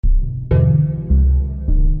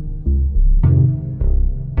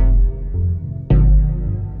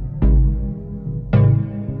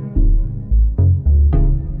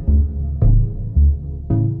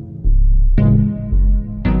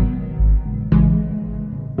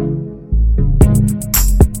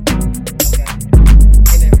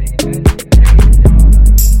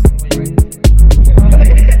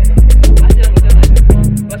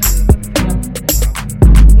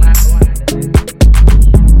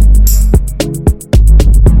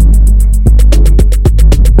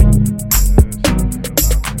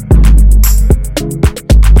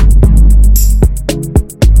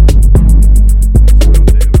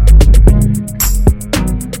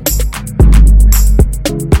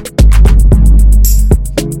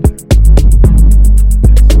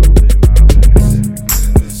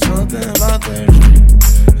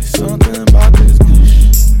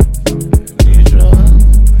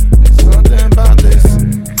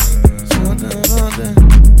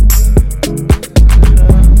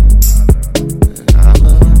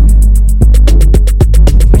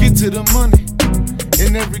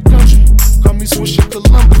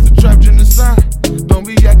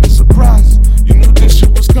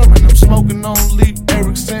Sipping on Leaf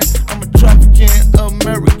Erickson. I'm a trafficking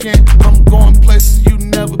American. I'm going places you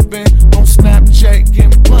never been. On Snapchat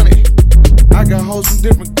getting plenty. I got hoes from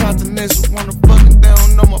different continents who wanna fucking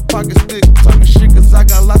down on my pocket stick. Talking shit cause I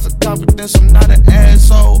got lots of confidence. I'm not an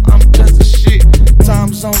asshole, I'm just a shit.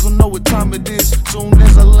 Time zones, I know what time it is. Soon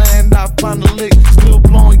as I land, I find a lick. Still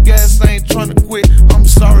blowing gas, I ain't tryna quit. I'm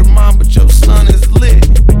sorry, mom, but your son is lit.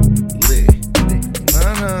 Lit.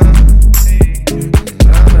 Nah-nah.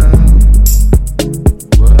 Nah-nah.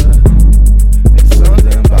 What? There's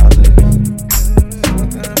something about this.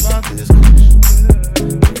 Something about this kush.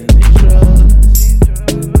 And these drugs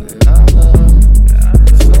that I love.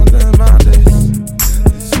 There's something about this.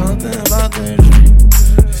 There's something about this drink.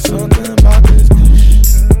 There's something about this kush.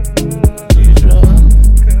 These drugs.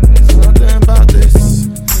 There's something about this.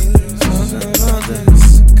 There's something about this.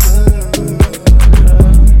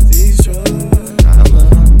 These drugs I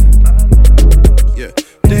love. Yeah,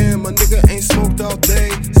 damn, my nigga ain't smoked all day.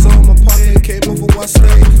 So my partner came over while I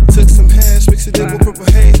stayed. Took some hash, mixed it in with purple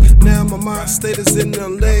haze. Now my mind state is in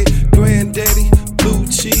LA. Granddaddy, blue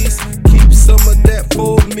cheese. Keep some of that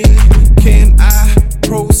for me. Can I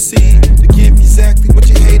proceed to give exactly what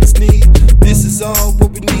your haters need? This is all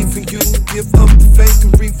what we need from you. Give up the fake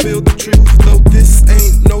and reveal the truth. Though this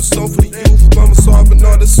ain't no song for the youth. Mama solving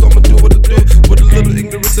all this, so I'ma do what I do. With a little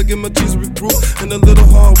ignorance, I get my tears reproof. And a little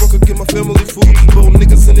hard work, I get my family food. But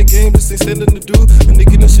niggas in the game just ain't standing to do. And they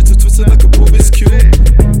getting shit to twist it like